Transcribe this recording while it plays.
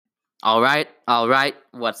All right.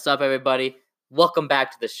 What's up, everybody? Welcome back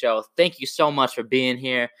to the show. Thank you so much for being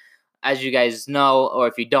here. As you guys know, or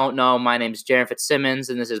if you don't know, my name is Jaron Fitzsimmons,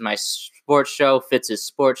 and this is my sports show, Fitz's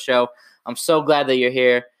Sports Show. I'm so glad that you're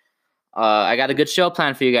here. I got a good show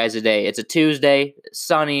planned for you guys today. It's a Tuesday,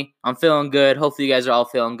 sunny. I'm feeling good. Hopefully, you guys are all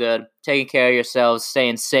feeling good, taking care of yourselves,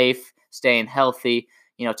 staying safe, staying healthy,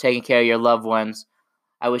 taking care of your loved ones.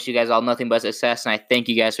 I wish you guys all nothing but success, and I thank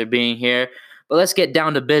you guys for being here. But let's get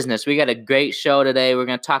down to business. We got a great show today. We're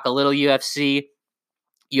going to talk a little UFC.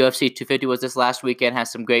 UFC 250 was this last weekend, has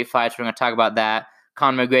some great fights. We're going to talk about that.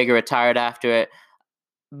 Conor McGregor retired after it.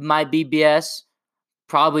 Might be BS.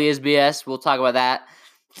 Probably is BS. We'll talk about that.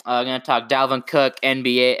 We're going to talk Dalvin Cook,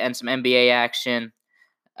 NBA, and some NBA action.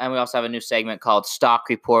 And we also have a new segment called Stock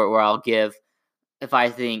Report where I'll give if I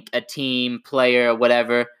think a team, player,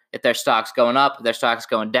 whatever, if their stock's going up, if their stock's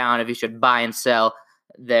going down, if you should buy and sell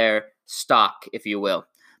their stock, if you will.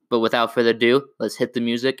 But without further ado, let's hit the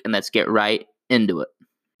music and let's get right into it.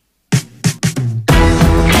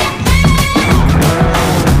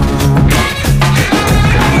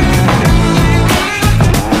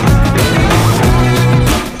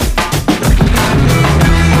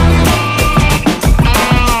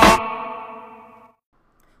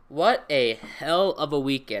 What a hell of a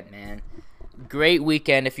weekend, man. Great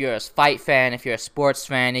weekend if you're a fight fan, if you're a sports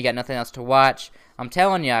fan, you got nothing else to watch. I'm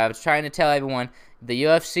telling you, I was trying to tell everyone, the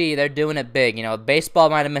UFC, they're doing it big.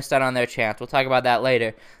 Baseball might have missed out on their chance. We'll talk about that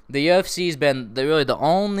later. The UFC's been really the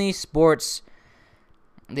only sports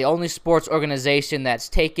organization that's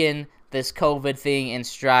taken this COVID thing in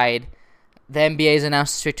stride. The NBA's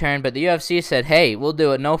announced its return, but the UFC said, hey, we'll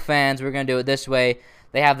do it. No fans. We're going to do it this way.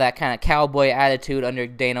 They have that kind of cowboy attitude under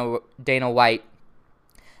Dana White.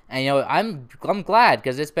 And, I'm glad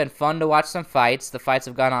because it's been fun to watch some fights. The fights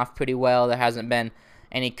have gone off pretty well. There hasn't been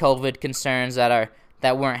any COVID concerns that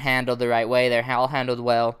weren't handled the right way. They're all handled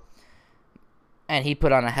well. And he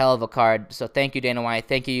put on a hell of a card. So thank you, Dana White.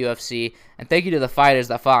 Thank you, UFC. And thank you to the fighters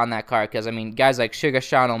that fought on that card. Because, guys like Sugar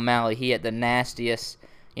Sean O'Malley, he had the nastiest,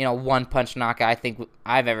 one-punch knockout I think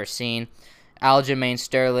I've ever seen. Aljamain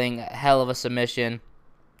Sterling, a hell of a submission.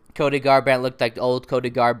 Cody Garbrandt looked like old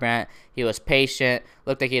Cody Garbrandt. He was patient.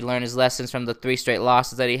 Looked like he'd learned his lessons from the 3 straight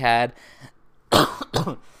losses that he had.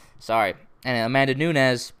 Sorry. And Amanda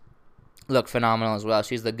Nunes looked phenomenal as well.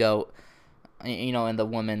 She's the GOAT, in the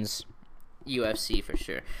women's UFC for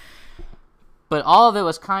sure. But all of it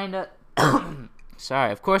was kind of...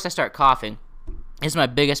 Sorry. Of course I start coughing. This is my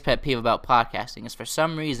biggest pet peeve about podcasting. Is for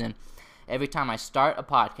some reason, every time I start a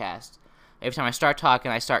podcast... Every time I start talking,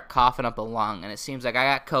 I start coughing up a lung, and it seems like I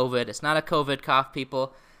got COVID. It's not a COVID cough,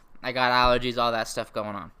 people. I got allergies, all that stuff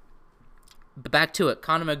going on. But back to it.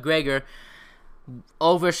 Conor McGregor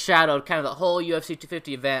overshadowed kind of the whole UFC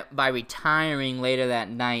 250 event by retiring later that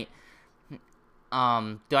night.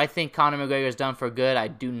 Do I think Conor McGregor is done for good? I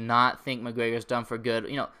do not think McGregor is done for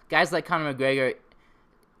good. Guys like Conor McGregor,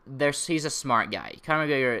 he's a smart guy. Conor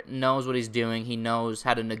McGregor knows what he's doing. He knows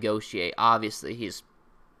how to negotiate. Obviously, he's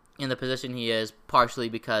in the position he is partially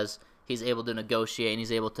because he's able to negotiate and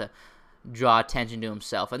he's able to draw attention to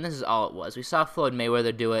himself. And this is all it was. We saw Floyd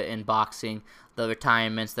Mayweather do it in boxing, the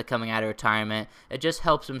retirements, the coming out of retirement. It just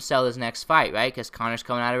helps him sell his next fight, right? Because Conor's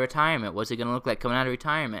coming out of retirement. What's he going to look like coming out of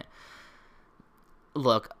retirement?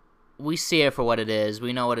 Look, we see it for what it is.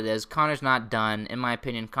 We know what it is. Conor's not done. In my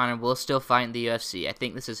opinion, Conor will still fight in the UFC. I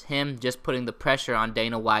think this is him just putting the pressure on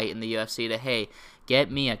Dana White and the UFC to, hey,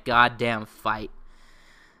 get me a goddamn fight.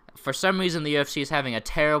 For some reason, the UFC is having a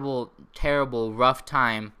terrible, terrible, rough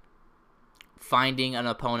time finding an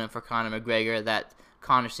opponent for Conor McGregor that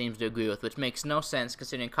Conor seems to agree with, which makes no sense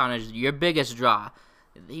considering Conor's your biggest draw.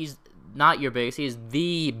 He's not your biggest. He's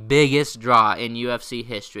the biggest draw in UFC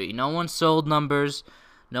history. No one sold numbers.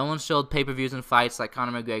 No one sold pay-per-views and fights like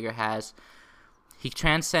Conor McGregor has. He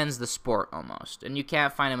transcends the sport almost, and you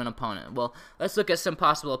can't find him an opponent. Well, let's look at some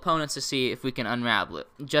possible opponents to see if we can unravel it.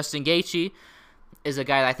 Justin Gaethje is a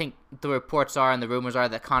guy that I think the reports are and the rumors are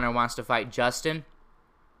that Conor wants to fight Justin.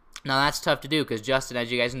 Now, that's tough to do because Justin,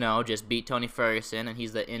 as you guys know, just beat Tony Ferguson, and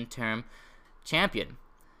he's the interim champion.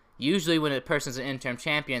 Usually when a person's an interim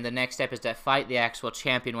champion, the next step is to fight the actual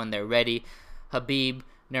champion when they're ready. Khabib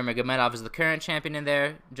Nurmagomedov is the current champion in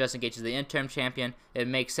there. Justin Gaethje is the interim champion. It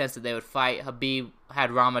makes sense that they would fight. Khabib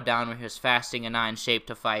had Ramadan where he was fasting and not in shape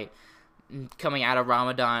to fight. Coming out of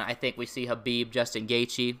Ramadan, I think we see Khabib, Justin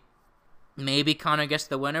Gaethje. Maybe Conor gets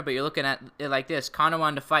the winner, but you're looking at it like this. Conor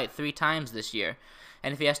wanted to fight 3 times this year.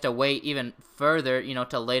 And if he has to wait even further,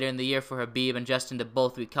 till later in the year for Khabib and Justin to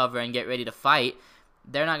both recover and get ready to fight,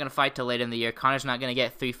 they're not going to fight till later in the year. Conor's not going to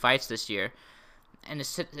get 3 fights this year. and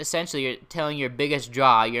essentially you're telling your biggest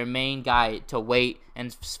draw, your main guy, to wait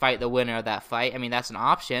and fight the winner of that fight. I mean, that's an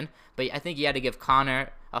option, but I think you had to give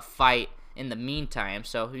Conor a fight in the meantime.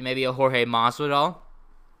 So maybe a Jorge Masvidal.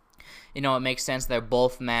 It makes sense. They're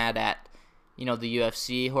both mad at, the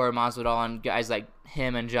UFC. Jorge Masvidal and guys like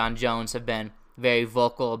him and John Jones have been very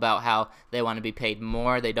vocal about how they want to be paid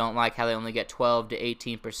more. They don't like how they only get 12 to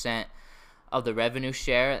 18% of the revenue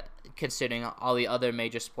share, considering all the other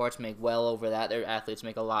major sports make well over that. Their athletes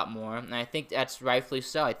make a lot more, and I think that's rightfully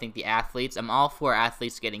so. I think I'm all for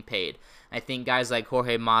athletes getting paid. I think guys like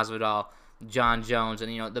Jorge Masvidal, John Jones,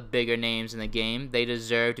 and the bigger names in the game, they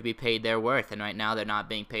deserve to be paid their worth, and right now they're not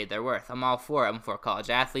being paid their worth. I'm all for it. I'm for college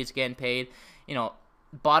athletes getting paid.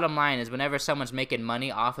 Bottom line is, whenever someone's making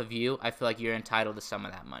money off of you, I feel like you're entitled to some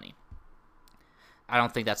of that money. I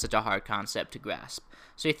don't think that's such a hard concept to grasp.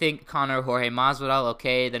 So you think Conor, Jorge Masvidal,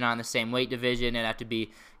 okay, they're not in the same weight division. It'd have to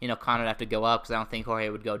be, Conor would have to go up because I don't think Jorge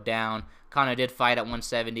would go down. Conor did fight at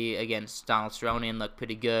 170 against Donald Cerrone and looked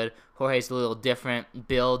pretty good. Jorge's a little different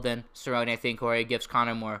build than Cerrone. I think Jorge gives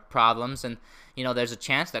Conor more problems, and, there's a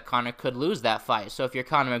chance that Conor could lose that fight. So if you're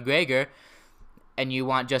Conor McGregor and you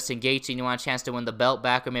want Justin Gaethje and you want a chance to win the belt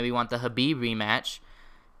back, or maybe you want the Khabib rematch,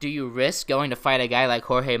 do you risk going to fight a guy like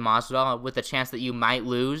Jorge Masvidal with the chance that you might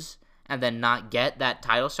lose and then not get that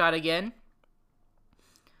title shot again?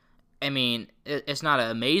 I mean, it's not an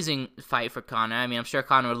amazing fight for Conor. I mean, I'm sure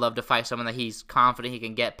Conor would love to fight someone that he's confident he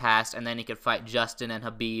can get past, and then he could fight Justin and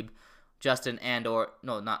Khabib. Justin or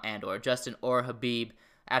Khabib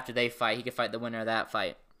after they fight. He could fight the winner of that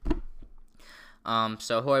fight.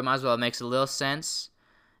 So Jorge Masvidal makes a little sense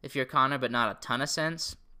if you're Conor, but not a ton of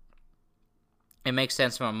sense. It makes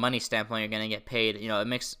sense from a money standpoint. You're going to get paid. It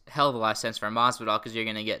makes a hell of a lot of sense for Masvidal because you're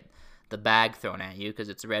going to get the bag thrown at you because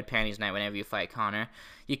it's a red panties night whenever you fight Conor.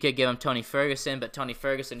 You could give him Tony Ferguson, but Tony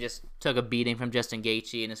Ferguson just took a beating from Justin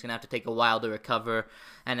Gaethje, and it's going to have to take a while to recover.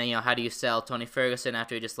 And then, how do you sell Tony Ferguson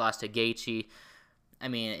after he just lost to Gaethje? I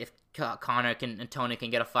mean, if Conor and Tony can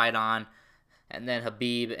get a fight on, and then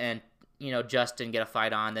Khabib and, Justin get a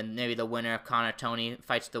fight on, then maybe the winner of Conor-Tony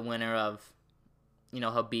fights the winner of,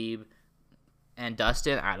 Khabib and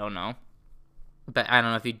Dustin. I don't know. But I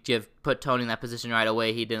don't know if you put Tony in that position right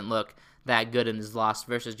away. He didn't look that good in his loss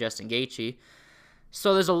versus Justin Gaethje.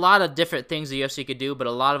 So there's a lot of different things the UFC could do, but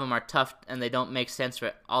a lot of them are tough and they don't make sense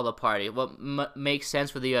for all the party. What makes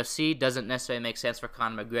sense for the UFC doesn't necessarily make sense for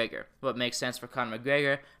Conor McGregor. What makes sense for Conor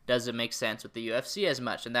McGregor doesn't make sense with the UFC as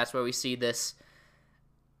much. And that's where we see this,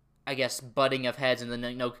 I guess, butting of heads in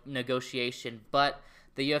the negotiation. But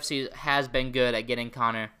the UFC has been good at getting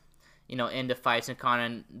Conor into fights, and Conor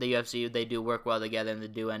and the UFC, they do work well together, and they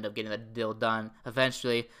do end up getting the deal done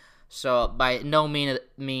eventually. So by no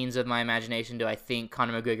means of my imagination do I think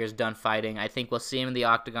Conor McGregor's done fighting. I think we'll see him in the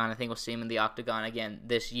octagon. I think we'll see him in the octagon again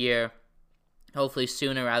this year, hopefully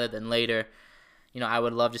sooner rather than later. I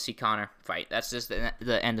would love to see Conor fight. That's just the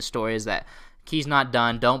end of the story, is that he's not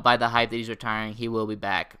done. Don't buy the hype that he's retiring. He will be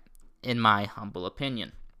back, in my humble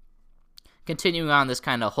opinion. Continuing on this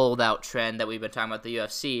kind of holdout trend that we've been talking about the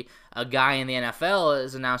UFC, a guy in the NFL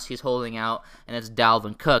has announced he's holding out, and it's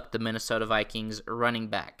Dalvin Cook, the Minnesota Vikings running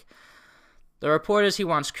back. The report is he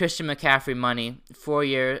wants Christian McCaffrey money, 4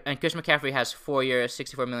 year, and Christian McCaffrey has 4 year,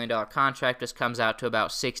 $64 million contract. This comes out to about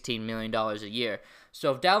 $16 million a year.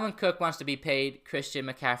 So if Dalvin Cook wants to be paid Christian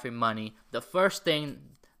McCaffrey money, the first thing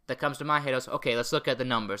that comes to my head is, okay, let's look at the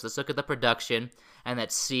numbers. Let's look at the production, and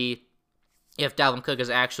let's see if Dalvin Cook is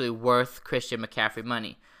actually worth Christian McCaffrey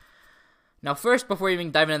money. Now, first, before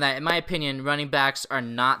even diving into that, in my opinion, running backs are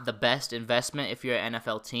not the best investment if you're an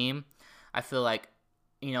NFL team. I feel like,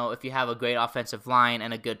 if you have a great offensive line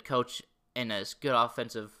and a good coach and a good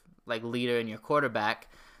offensive leader in your quarterback,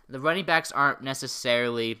 the running backs aren't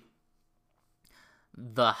necessarily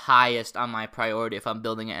the highest on my priority if I'm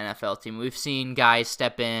building an NFL team. We've seen guys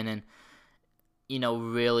step in and,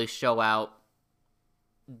 really show out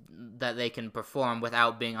that they can perform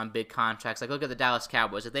without being on big contracts. Look at the Dallas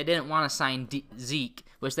Cowboys. If they didn't want to sign Zeke,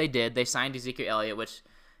 which they did, they signed Ezekiel Elliott, which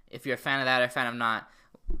if you're a fan of that or a fan of not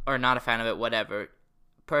a fan of it, whatever.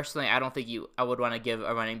 Personally, I don't think I would want to give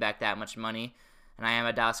a running back that much money, and I am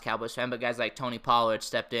a Dallas Cowboys fan, but guys like Tony Pollard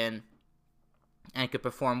stepped in and could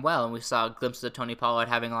perform well, and we saw glimpses of Tony Pollard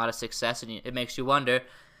having a lot of success, and it makes you wonder,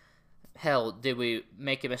 hell, did we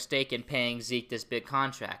make a mistake in paying Zeke this big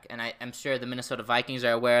contract? And I'm sure the Minnesota Vikings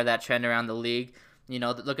are aware of that trend around the league.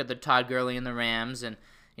 Look at the Todd Gurley and the Rams, and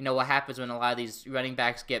what happens when a lot of these running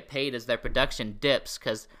backs get paid is their production dips,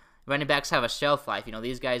 because running backs have a shelf life.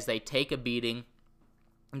 These guys, they take a beating.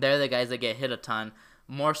 They're the guys that get hit a ton,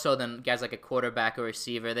 more so than guys like a quarterback or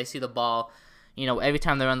receiver. They see the ball, every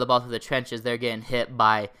time they run the ball through the trenches, they're getting hit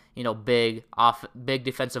by, big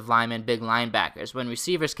defensive linemen, big linebackers. When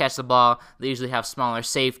receivers catch the ball, they usually have smaller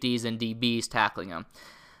safeties and DBs tackling them.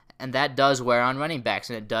 And that does wear on running backs,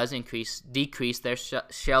 and it does decrease their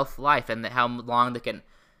shelf life and how long they can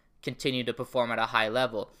continue to perform at a high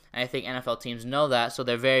level. And I think NFL teams know that, so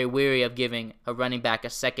they're very weary of giving a running back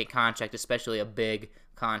a second contract, especially a big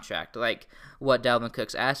contract, like what Dalvin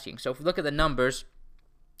Cook's asking. So if we look at the numbers,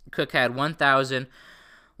 Cook had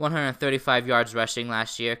 1,135 yards rushing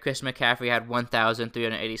last year. Chris McCaffrey had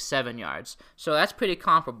 1,387 yards. So that's pretty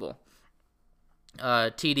comparable.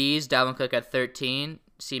 TDs, Dalvin Cook had 13.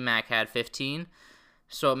 C-Mac had 15.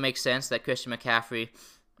 So it makes sense that Christian McCaffrey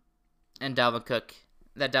and Dalvin Cook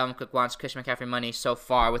wants Christian McCaffrey money so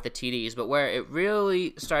far with the TDs. But where it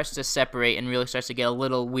really starts to separate and really starts to get a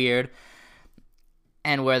little weird,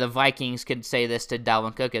 and where the Vikings could say this to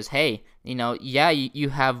Dalvin Cook is, hey, you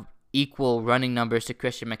have equal running numbers to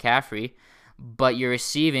Christian McCaffrey, but your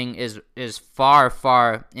receiving is far,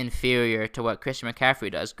 far inferior to what Christian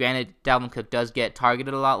McCaffrey does. Granted, Dalvin Cook does get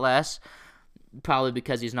targeted a lot less, probably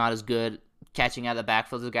because he's not as good catching out of the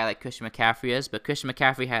backfield as a guy like Christian McCaffrey is, but Christian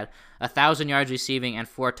McCaffrey had 1,000 yards receiving and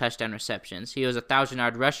 4 touchdown receptions. He was a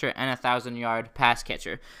 1,000-yard rusher and a 1,000-yard pass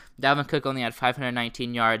catcher. Dalvin Cook only had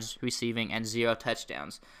 519 yards receiving and 0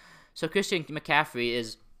 touchdowns. So Christian McCaffrey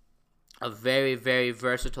is a very, very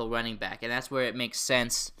versatile running back, and that's where it makes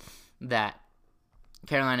sense that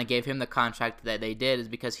Carolina gave him the contract that they did, is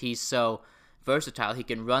because he's so versatile. He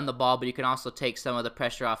can run the ball, but you can also take some of the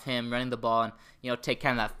pressure off him running the ball and, take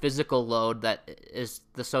kind of that physical load that is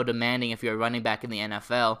so demanding if you're a running back in the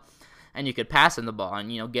NFL. And you could pass him the ball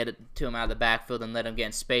and, get it to him out of the backfield and let him get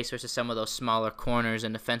in space versus some of those smaller corners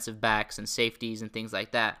and defensive backs and safeties and things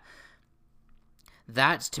like that.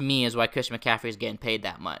 That, to me, is why Christian McCaffrey is getting paid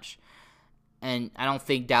that much. And I don't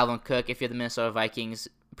think Dalvin Cook, if you're the Minnesota Vikings,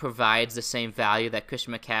 provides the same value that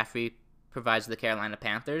Christian McCaffrey provides to the Carolina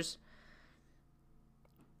Panthers.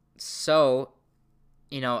 So,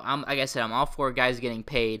 like I said, I'm all for guys getting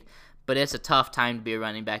paid, but it's a tough time to be a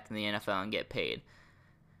running back in the NFL and get paid.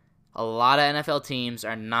 A lot of NFL teams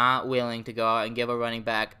are not willing to go out and give a running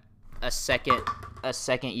back a second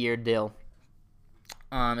year deal.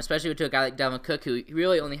 Especially to a guy like Dalvin Cook, who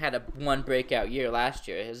really only had one breakout year last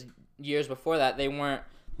year. His years before that, they weren't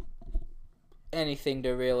anything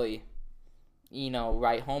to really,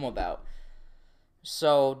 write home about.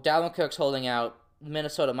 So Dalvin Cook's holding out.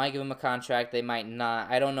 Minnesota might give him a contract. They might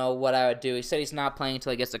not. I don't know what I would do. He said he's not playing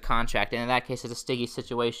until he gets a contract, and in that case, it's a sticky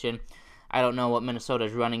situation. I don't know what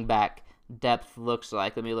Minnesota's running back depth looks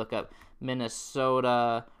like. Let me look up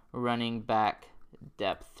Minnesota running back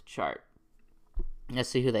depth chart. Let's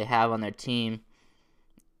see who they have on their team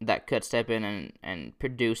that could step in and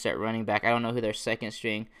produce at running back. I don't know who their second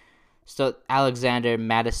string. So Alexander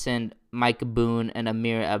Madison, Mike Boone, and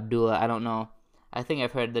Amir Abdullah. I don't know. I think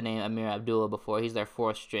I've heard the name Amir Abdullah before. He's their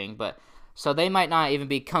fourth string. So they might not even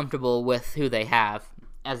be comfortable with who they have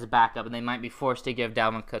as a backup, and they might be forced to give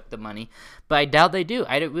Dalvin Cook the money. But I doubt they do.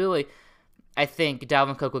 I think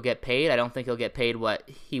Dalvin Cook will get paid. I don't think he'll get paid what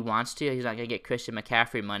he wants to. He's not going to get Christian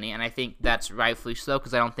McCaffrey money, and I think that's rightfully so,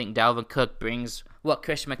 because I don't think Dalvin Cook brings what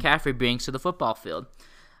Christian McCaffrey brings to the football field.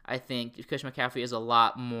 I think Christian McCaffrey is a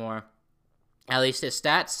lot more, at least his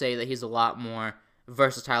stats say that he's a lot more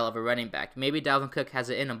versatile of a running back. Maybe Dalvin Cook has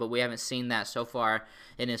it in him, but we haven't seen that so far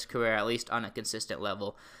in his career, at least on a consistent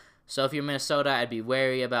level. So if you're Minnesota, I'd be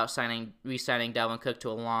wary about re-signing Dalvin Cook to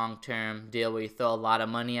a long-term deal where you throw a lot of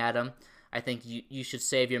money at him. I think you should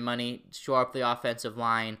save your money, shore up the offensive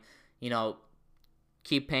line,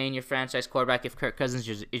 keep paying your franchise quarterback if Kirk Cousins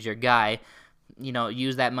is your guy.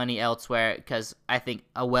 Use that money elsewhere, because I think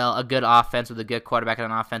a good offense with a good quarterback and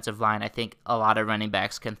an offensive line, I think a lot of running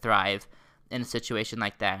backs can thrive in a situation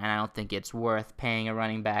like that, and I don't think it's worth paying a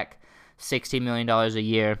running back $16 million a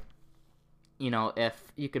year, if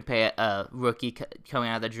you could pay a rookie coming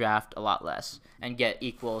out of the draft a lot less and get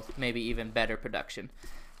equal, maybe even better production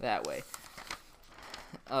that way.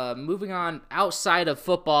 Moving on, outside of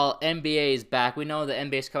football, NBA is back. We know the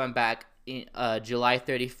NBA is coming back July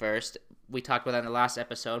 31st. We talked about that in the last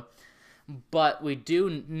episode. But we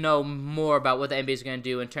do know more about what the NBA is going to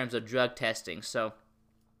do in terms of drug testing. So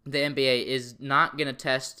the NBA is not going to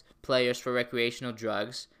test players for recreational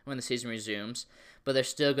drugs when the season resumes, but they're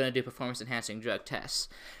still going to do performance-enhancing drug tests.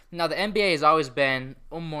 Now, the NBA has always been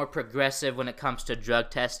more progressive when it comes to drug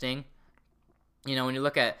testing. When you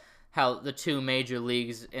look at how the two major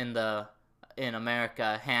leagues in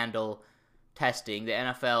America handle testing, the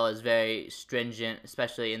NFL is very stringent,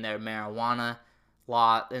 especially in their marijuana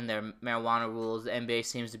law in their marijuana rules. The NBA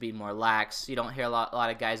seems to be more lax. You don't hear a lot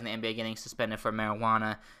of guys in the NBA getting suspended for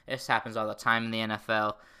marijuana. This happens all the time in the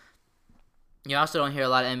NFL. You also don't hear a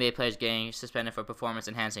lot of NBA players getting suspended for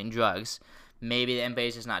performance-enhancing drugs. Maybe the NBA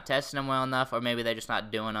is just not testing them well enough, or maybe they're just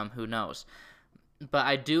not doing them. Who knows? But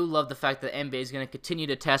I do love the fact that the NBA is going to continue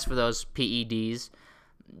to test for those PEDs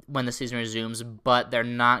when the season resumes, but they're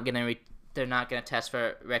not going to test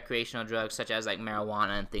for recreational drugs such as like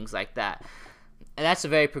marijuana and things like that. And that's a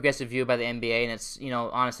very progressive view by the NBA, and it's,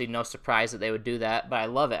 honestly no surprise that they would do that, but I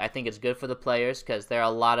love it. I think it's good for the players because there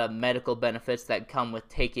are a lot of medical benefits that come with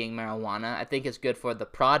taking marijuana. I think it's good for the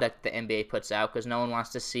product the NBA puts out because no one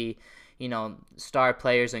wants to see, star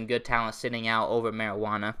players and good talent sitting out over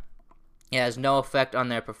marijuana. It has no effect on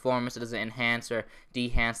their performance. It doesn't enhance or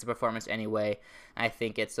de-hance the performance anyway. I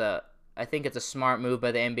think it's a smart move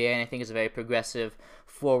by the NBA, and I think it's a very progressive,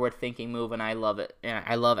 forward-thinking move, and I love it. And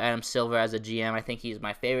I love Adam Silver as a GM. I think he's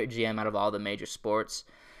my favorite GM out of all the major sports.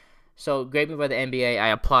 So, great move by the NBA. I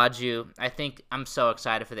applaud you. I'm so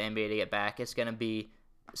excited for the NBA to get back. It's going to be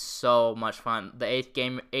so much fun. The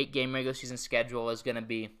 8-game regular season schedule is going to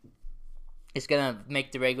be... It's going to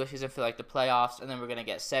make the regular season feel like the playoffs, and then we're going to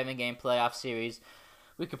get 7-game playoff series.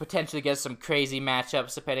 We could potentially get some crazy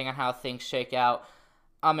matchups depending on how things shake out.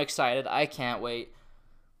 I'm excited. I can't wait.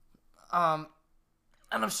 And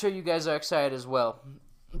I'm sure you guys are excited as well.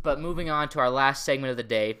 But moving on to our last segment of the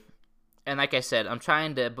day, and like I said,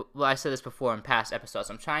 I said this before in past episodes,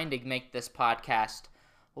 I'm trying to make this podcast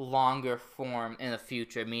longer form in the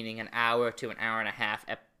future, meaning an hour to an hour and a half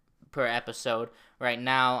per episode. Right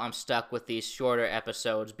now, I'm stuck with these shorter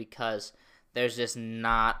episodes because there's just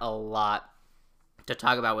not a lot to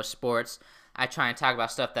talk about with sports. I try and talk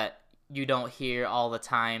about stuff that you don't hear all the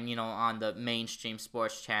time, on the mainstream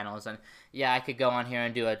sports channels. And yeah, I could go on here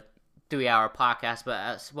and do a 3-hour podcast, but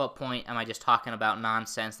at what point am I just talking about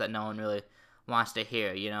nonsense that no one really wants to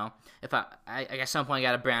hear, If I at some point I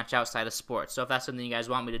got to branch outside of sports. So if that's something you guys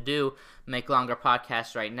want me to do, make longer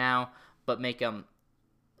podcasts right now, but make them,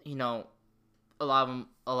 a lot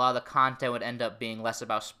of the content would end up being less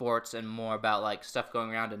about sports and more about like stuff going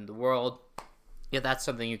around in the world. If that's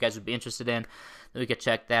something you guys would be interested in, then we could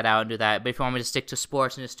check that out and do that. But if you want me to stick to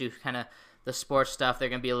sports and just do kind of the sports stuff, they're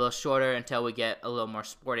going to be a little shorter until we get a little more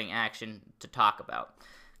sporting action to talk about.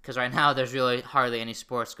 Because right now there's really hardly any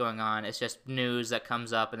sports going on. It's just news that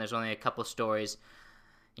comes up, and there's only a couple of stories,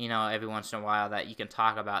 every once in a while that you can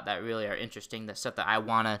talk about that really are interesting, the stuff that I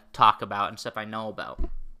want to talk about and stuff I know about.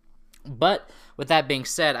 But with that being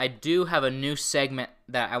said, I do have a new segment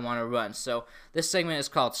that I want to run. So this segment is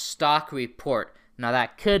called Stock Report. Now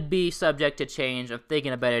that could be subject to change. I'm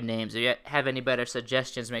thinking of better names. If you have any better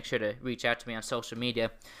suggestions, make sure to reach out to me on social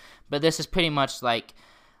media. But this is pretty much like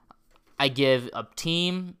I give a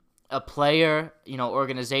team, a player,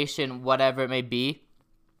 organization, whatever it may be,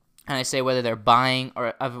 and I say whether they're buying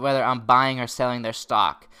or whether I'm buying or selling their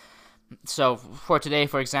stock. So for today,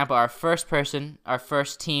 for example, our first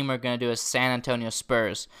team we're going to do is San Antonio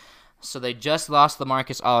Spurs. So they just lost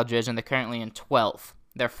LaMarcus Aldridge, and they're currently in 12th.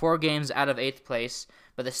 They're 4 games out of 8th place,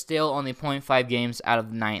 but they're still only 0.5 games out of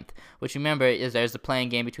 9th, which remember is there's the playing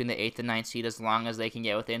game between the 8th and 9th seed as long as they can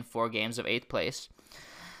get within 4 games of 8th place.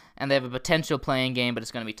 And they have a potential playing game, but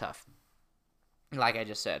it's going to be tough. Like I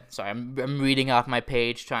just said. Sorry, I'm reading off my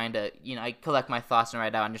page, trying to, I collect my thoughts and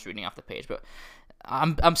write out. I'm just reading off the page, but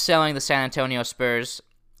I'm selling the San Antonio Spurs.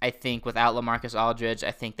 I think without LaMarcus Aldridge,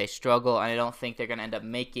 I think they struggle, and I don't think they're going to end up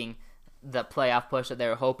making the playoff push that they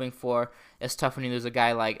were hoping for. It's tough when you lose a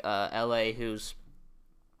guy like LA, who's,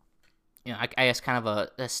 I guess kind of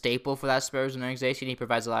a staple for that Spurs organization. He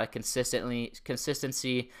provides a lot of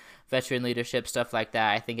consistency, veteran leadership, stuff like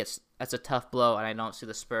that. I think that's a tough blow, and I don't see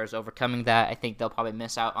the Spurs overcoming that. I think they'll probably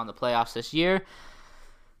miss out on the playoffs this year.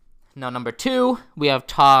 Now, number 2, we have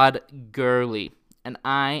Todd Gurley. And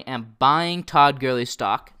I am buying Todd Gurley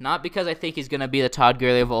stock, not because I think he's going to be the Todd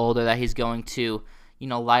Gurley of old or that he's going to,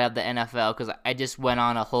 light up the NFL, because I just went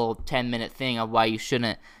on a whole 10-minute thing of why you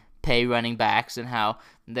shouldn't pay running backs and how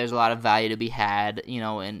there's a lot of value to be had,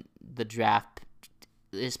 in the draft,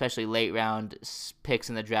 especially late round picks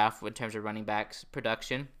in the draft in terms of running backs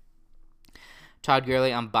production. Todd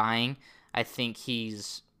Gurley, I'm buying. I think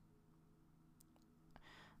he's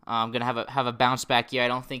going to have a bounce back year. I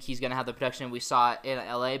don't think he's going to have the production we saw in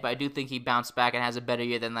LA, but I do think he bounced back and has a better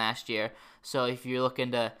year than last year. So if you're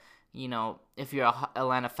looking to, if you're a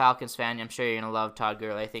Atlanta Falcons fan, I'm sure you're going to love Todd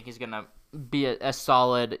Gurley. I think he's going to be a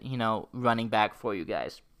solid, running back for you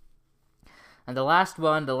guys. And the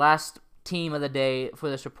last team of the day for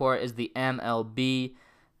this report is the MLB.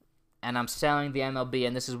 and I'm selling the MLB,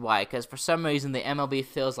 and this is why. Because for some reason, the MLB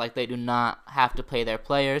feels like they do not have to pay their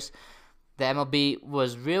players. The MLB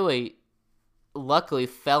was really, luckily,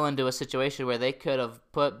 fell into a situation where they could have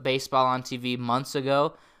put baseball on TV months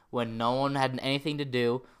ago when no one had anything to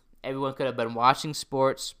do. Everyone could have been watching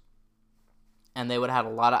sports, and they would have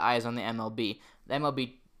had a lot of eyes on the MLB. The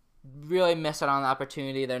MLB really missed out on the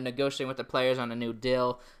opportunity. They're negotiating with the players on a new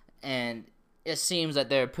deal, and it seems that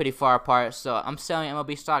they're pretty far apart. So I'm selling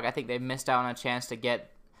MLB stock. I think they missed out on a chance to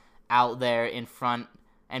get out there in front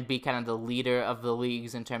and be kind of the leader of the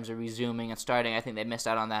leagues in terms of resuming and starting. I think they missed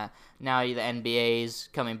out on that. Now the NBA's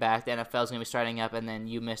coming back, the NFL's going to be starting up, and then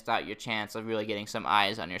you missed out your chance of really getting some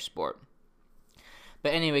eyes on your sport.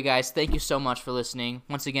 But anyway, guys, thank you so much for listening.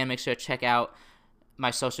 Once again, make sure to check out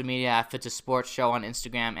my social media at Fitz Sports Show on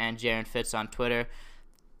Instagram and Jaron Fitz on Twitter.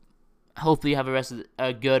 Hopefully you have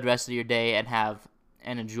a good rest of your day and have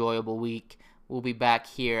an enjoyable week. We'll be back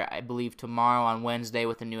here, I believe, tomorrow on Wednesday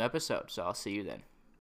with a new episode. So I'll see you then.